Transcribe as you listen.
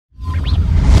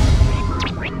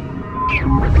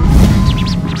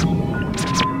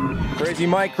Crazy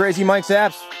Mike,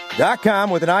 CrazyMikesapps.com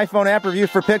with an iPhone app review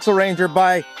for Pixel Ranger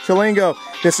by Chillingo.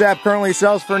 This app currently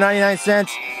sells for 99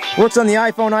 cents, works on the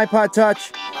iPhone, iPod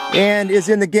Touch, and is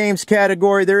in the games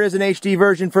category. There is an HD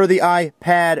version for the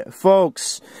iPad,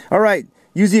 folks. Alright,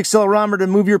 use the accelerometer to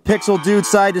move your pixel dude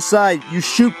side to side. You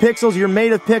shoot pixels, you're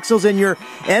made of pixels, and your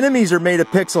enemies are made of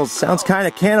pixels. Sounds kind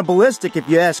of cannibalistic if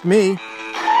you ask me.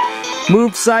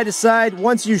 Move side to side.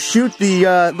 Once you shoot the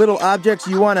little objects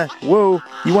you want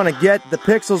to get the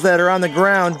pixels that are on the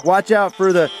ground. Watch out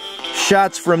for the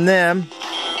shots from them.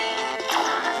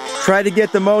 Try to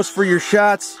get the most for your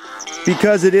shots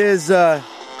because it is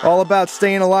all about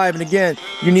staying alive. And again,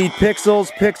 you need pixels,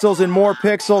 pixels, and more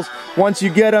pixels. Once you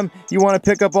get them, you want to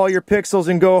pick up all your pixels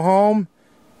and go home.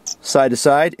 Side to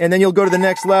side, and then you'll go to the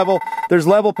next level. There's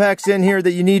level packs in here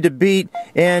that you need to beat,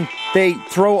 and they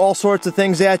throw all sorts of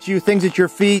things at you, things at your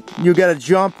feet. You gotta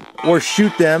jump or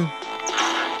shoot them.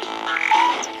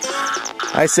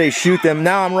 I say shoot them.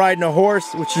 Now I'm riding a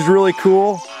horse, which is really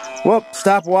cool. Whoop,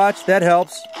 stopwatch, that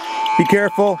helps. Be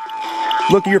careful.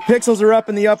 Look, your pixels are up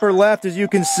in the upper left, as you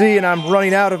can see, and I'm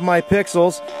running out of my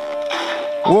pixels.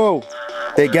 Whoa,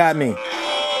 they got me.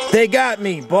 They got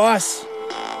me, boss.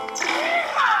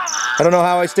 I don't know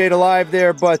how I stayed alive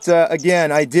there, but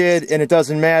again, I did, and it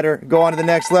doesn't matter. Go on to the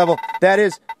next level. That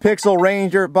is Pixel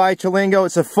Ranger by Chillingo.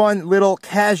 It's a fun little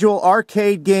casual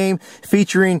arcade game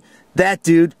featuring that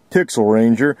dude, Pixel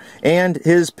Ranger, and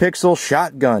his pixel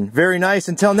shotgun. Very nice.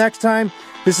 Until next time,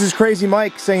 this is Crazy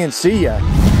Mike saying see ya.